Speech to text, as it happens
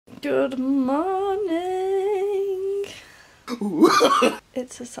Good morning.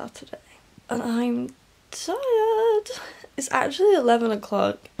 It's a Saturday and I'm tired. It's actually 11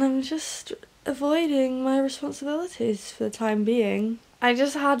 o'clock. I'm just avoiding my responsibilities for the time being. I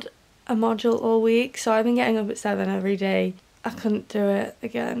just had a module all week, so I've been getting up at 7 every day. I couldn't do it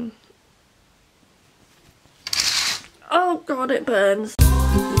again. Oh god, it burns.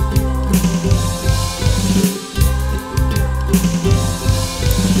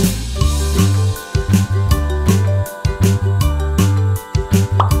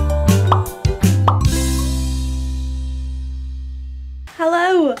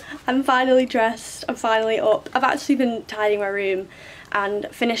 Hello! I'm finally dressed, I'm finally up. I've actually been tidying my room and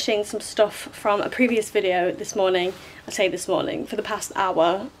finishing some stuff from a previous video this morning. I say this morning, for the past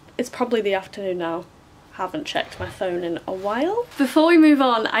hour. It's probably the afternoon now. Haven't checked my phone in a while. Before we move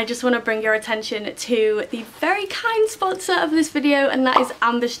on, I just want to bring your attention to the very kind sponsor of this video, and that is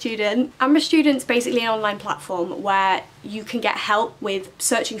Amber Student. Amber Student's basically an online platform where you can get help with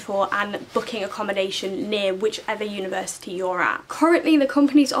searching for and booking accommodation near whichever university you're at. Currently, the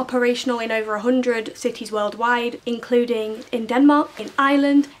company's operational in over 100 cities worldwide, including in Denmark, in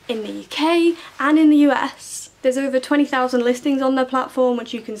Ireland, in the UK, and in the US. There's over 20,000 listings on their platform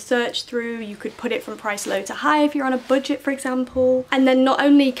which you can search through. You could put it from price low to high if you're on a budget, for example. And then not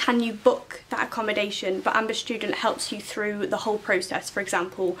only can you book that accommodation, but Amber Student helps you through the whole process, for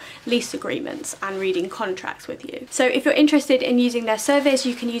example, lease agreements and reading contracts with you. So if you're interested in using their service,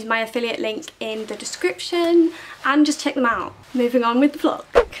 you can use my affiliate link in the description and just check them out. Moving on with the vlog.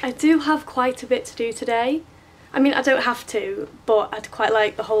 I do have quite a bit to do today. I mean, I don't have to, but I'd quite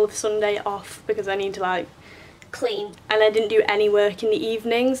like the whole of Sunday off because I need to clean. And I didn't do any work in the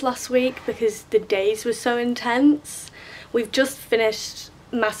evenings last week because the days were so intense. We've just finished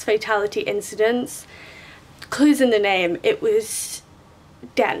mass fatality incidents. Clues in the name, it was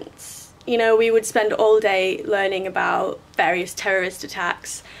dense. You know, we would spend all day learning about various terrorist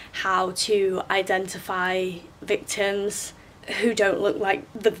attacks, how to identify victims who don't look like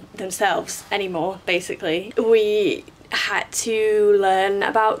themselves anymore, basically. We had to learn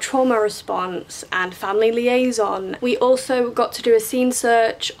about trauma response and family liaison. We also got to do a scene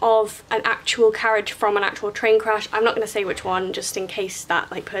search of an actual carriage from an actual train crash. I'm not going to say which one just in case that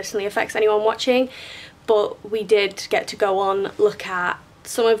personally affects anyone watching, but we did get to go on, look at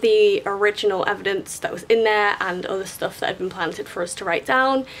some of the original evidence that was in there and other stuff that had been planted for us to write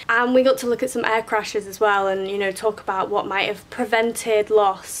down. And we got to look at some air crashes as well and, you know, talk about what might have prevented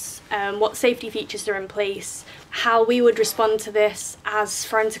loss, what safety features are in place, how we would respond to this as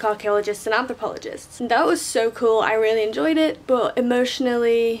forensic archaeologists and anthropologists. And that was so cool, I really enjoyed it, but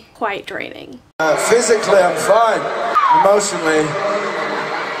emotionally quite draining. Physically I'm fine, emotionally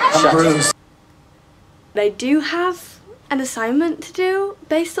I'm bruised. I do have an assignment to do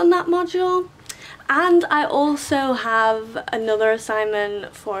based on that module, and I also have another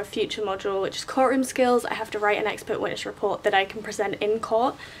assignment for a future module which is courtroom skills. I have to write an expert witness report that I can present in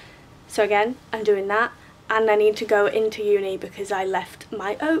court. So again, I'm doing that, and I need to go into uni because I left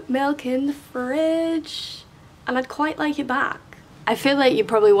my oat milk in the fridge and I'd quite like it back. I feel like you're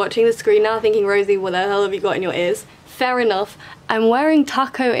probably watching the screen now thinking, Rosie, what the hell have you got in your ears? Fair enough, I'm wearing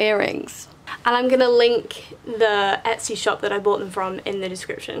taco earrings. And I'm gonna link the Etsy shop that I bought them from in the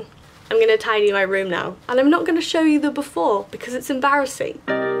description. I'm gonna tidy my room now, and I'm not gonna show you the before because it's embarrassing.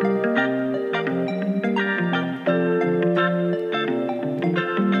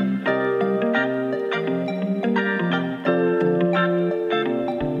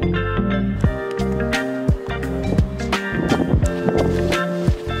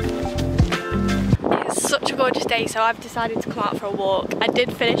 Gorgeous day, so I've decided to come out for a walk. I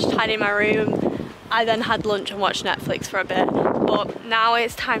did finish tidying my room. I then had lunch and watched Netflix for a bit, but now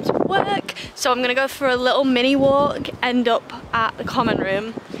it's time to work. So I'm gonna go for a little mini walk, end up at the common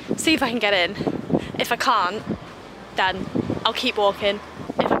room, see if I can get in. If I can't, then I'll keep walking.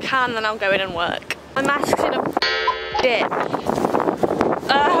 If I can, then I'll go in and work. My mask's in a dip.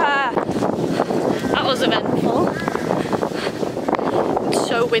 That was eventful. It's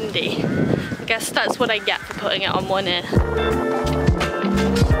so windy. I guess that's what I get for putting it on one ear.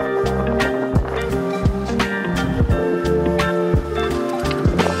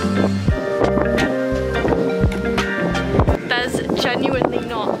 There's genuinely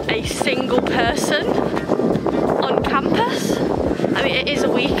not a single person on campus. I mean, it is a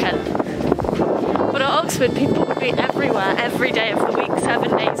weekend. But at Oxford, people would be everywhere, every day of the week,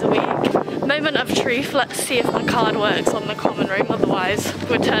 7 days a week. Moment of truth, let's see if my card works on the common room, otherwise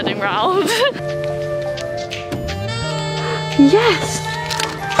we're turning round. Yes!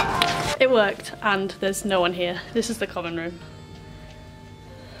 It worked, and there's no one here. This is the common room.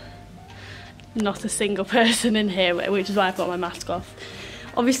 not a single person in here, which is why I've got my mask off.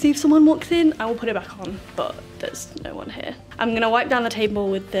 Obviously if someone walks in, I will put it back on, but there's no one here. I'm gonna wipe down the table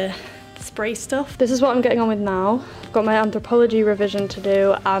with the spray stuff. This is what I'm getting on with now. I've got my anthropology revision to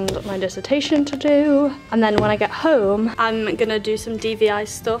do and my dissertation to do. And then when I get home, I'm gonna do some DVI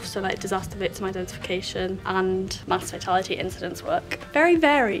stuff, so like disaster victim identification and mass fatality incidents work. Very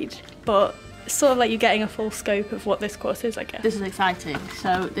varied, but sort of like you're getting a full scope of what this course is, I guess. This is exciting.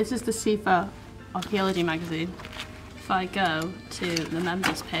 So this is the CIFA Archaeology magazine. If I go to the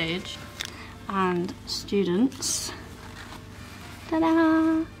members page and students,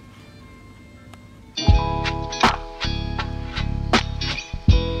 ta-da!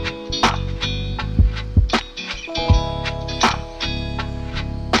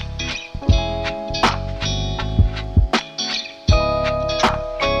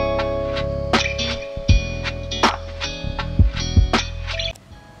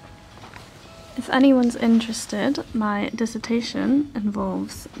 If anyone's interested, my dissertation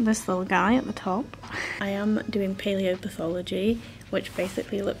involves this little guy at the top. I am doing paleopathology, which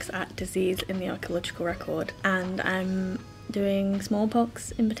basically looks at disease in the archaeological record, and I'm doing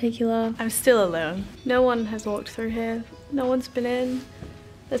smallpox in particular. I'm still alone. No one has walked through here. No one's been in.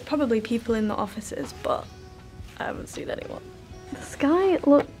 There's probably people in the offices, but I haven't seen anyone. The sky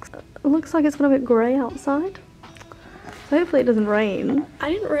looks like it's gonna be grey outside. Hopefully it doesn't rain.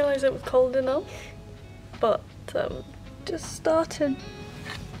 I didn't realise it was cold enough, but just started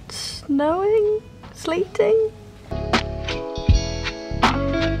snowing, sleeting.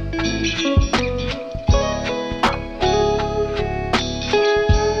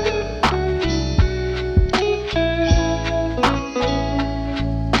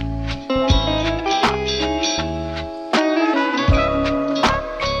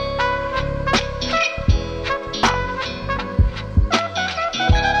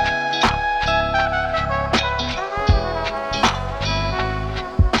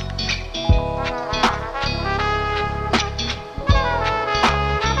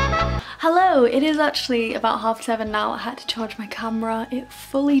 Hello, it is actually about 7:30 now. I had to charge my camera, it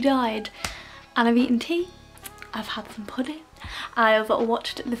fully died. And I've eaten tea, I've had some pudding, I've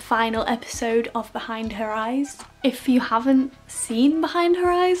watched the final episode of Behind Her Eyes. If you haven't seen Behind Her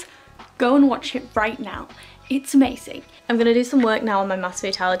Eyes, go and watch it right now. It's amazing. I'm gonna do some work now on my mass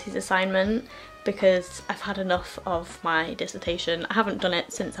fatalities assignment because I've had enough of my dissertation. I haven't done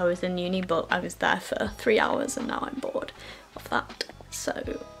it since I was in uni, but I was there for 3 hours and now I'm bored of that. So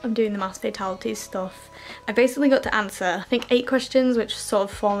I'm doing the mass fatalities stuff. I basically got to answer, I think, 8 questions, which sort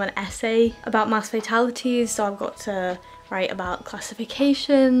of form an essay about mass fatalities. So I've got to write about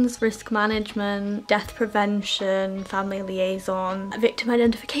classifications, risk management, death prevention, family liaison, victim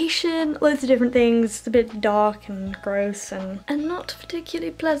identification, loads of different things. It's a bit dark and gross and not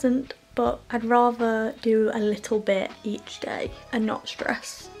particularly pleasant, but I'd rather do a little bit each day and not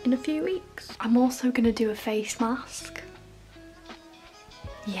stress in a few weeks. I'm also gonna do a face mask.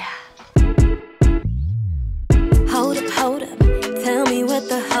 Yeah. Hold up, tell me what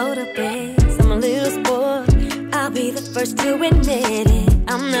the hold up is. I'm a little spoiled, I'll be the first to admit it.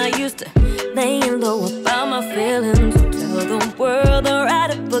 I'm not used to laying low about my feelings. Tell the world or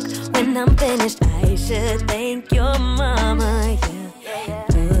write a book when I'm finished. I should thank your mama, yeah.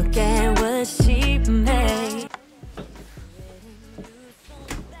 Look at what she made.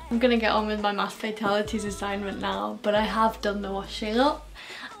 I'm gonna get on with my mass fatalities assignment now, but I have done the washing up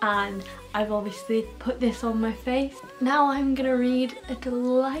and I've obviously put this on my face. Now I'm gonna read a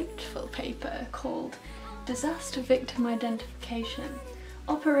delightful paper called Disaster Victim Identification,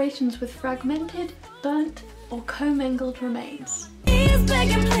 Operations with Fragmented, Burnt or Commingled Remains. He's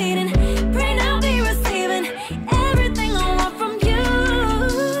begging, pleading, pray now be receiving everything I want from you.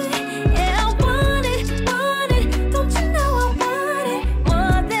 Yeah, I want it, don't you know I want it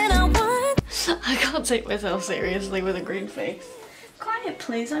more than I want. I can't take myself seriously with a green face. Quiet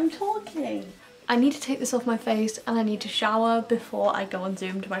please, I'm talking. I need to take this off my face and I need to shower before I go on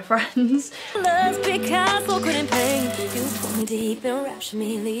Zoom to my friends. Love's because awkward and pain. You pull me deep and rapture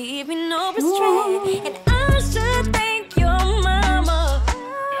me, leave me no restraint. And I should thank your mama.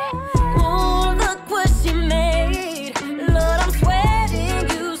 Oh, look what she made. Lord, I'm sweating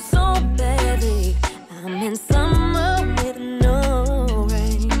you so badly. I'm in summer with no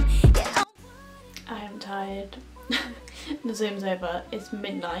rain. Yeah. I am tired. The Zoom's over, it's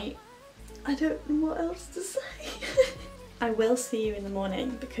midnight. I don't know what else to say. I will see you in the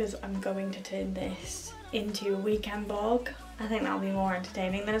morning because I'm going to turn this into a weekend vlog. I think that'll be more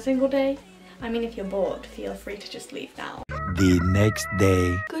entertaining than a single day. I mean, if you're bored, feel free to just leave now. the next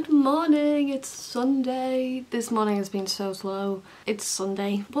day. Good morning, it's Sunday. This morning has been so slow. It's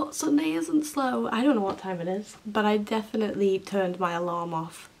Sunday, but Sunday isn't slow. I don't know what time it is, but I definitely turned my alarm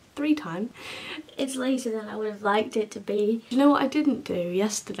off 3 times. It's later than I would have liked it to be. You know what I didn't do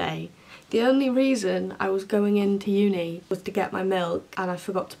yesterday? The only reason I was going into uni was to get my milk, and I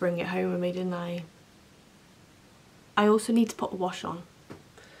forgot to bring it home with me, didn't I? I also need to put a wash on.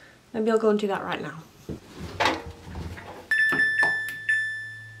 Maybe I'll go and do that right now.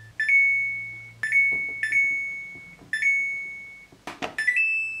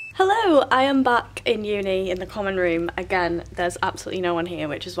 Hello, I am back in uni in the common room. Again, there's absolutely no one here,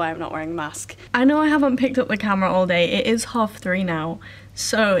 which is why I'm not wearing a mask. I know I haven't picked up the camera all day. It is 3:30 now,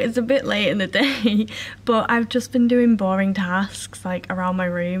 so it's a bit late in the day, but I've just been doing boring tasks like around my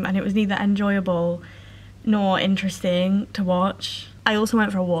room, and it was neither enjoyable nor interesting to watch. I also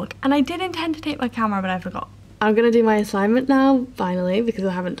went for a walk, and I did intend to take my camera, but I forgot. I'm gonna do my assignment now, finally, because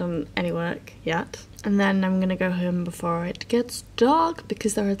I haven't done any work yet. And then I'm gonna go home before it gets dark,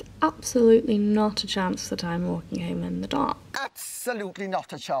 because there is absolutely not a chance that I'm walking home in the dark. Absolutely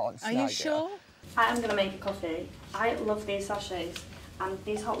not a chance. Are you sure? I am gonna make a coffee. I love these sachets, and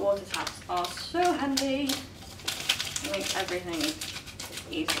these hot water taps are so handy. It makes everything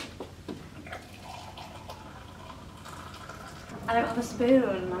easy. I don't have a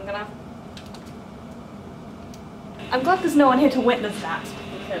spoon. I'm glad there's no one here to witness that,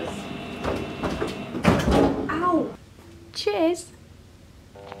 because... Ow! Cheers!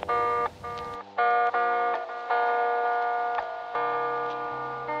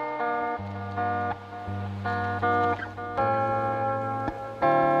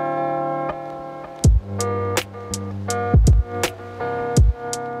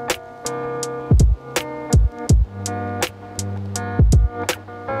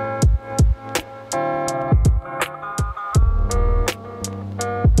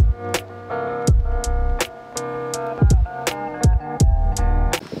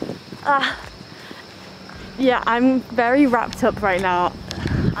 Yeah, I'm very wrapped up right now.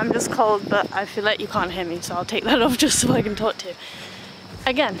 I'm just cold, but I feel like you can't hear me, so I'll take that off just so I can talk to you.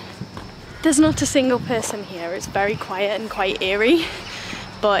 Again, there's not a single person here. It's very quiet and quite eerie,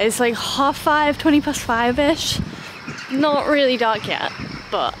 but it's like 5:30, 5:20-ish. Not really dark yet,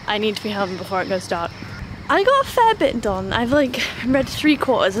 but I need to be home before it goes dark. I got a fair bit done. I've like read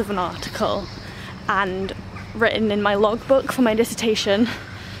 3/4 of an article and written in my logbook for my dissertation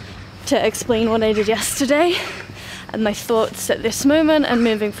to explain what I did yesterday and my thoughts at this moment and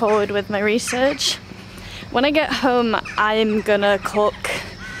moving forward with my research. When I get home, I'm gonna cook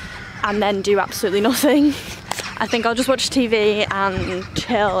and then do absolutely nothing. I think I'll just watch TV and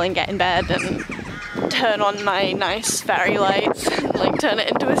chill and get in bed and turn on my nice fairy lights and like turn it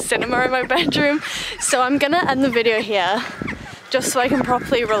into a cinema in my bedroom. So I'm gonna end the video here just so I can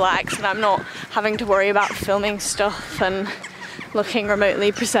properly relax and I'm not having to worry about filming stuff and looking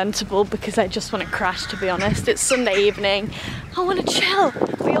remotely presentable, because I just want to crash, to be honest. It's Sunday evening. I want to chill.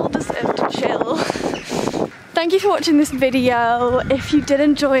 We all deserve to chill. Thank you for watching this video. If you did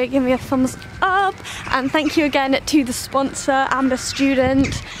enjoy it, give me a thumbs up. And thank you again to the sponsor and the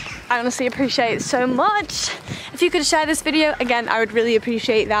student. I honestly appreciate it so much. If you could share this video, again, I would really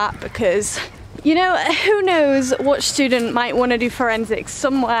appreciate that, because you know, who knows what student might want to do forensics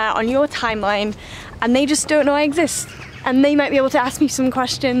somewhere on your timeline and they just don't know I exist. And they might be able to ask me some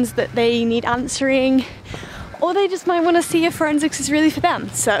questions that they need answering, or they just might want to see if forensics is really for them.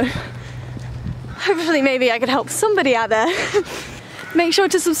 So hopefully maybe I could help somebody out there. Make sure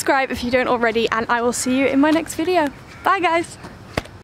to subscribe if you don't already, and I will see you in my next video. Bye guys!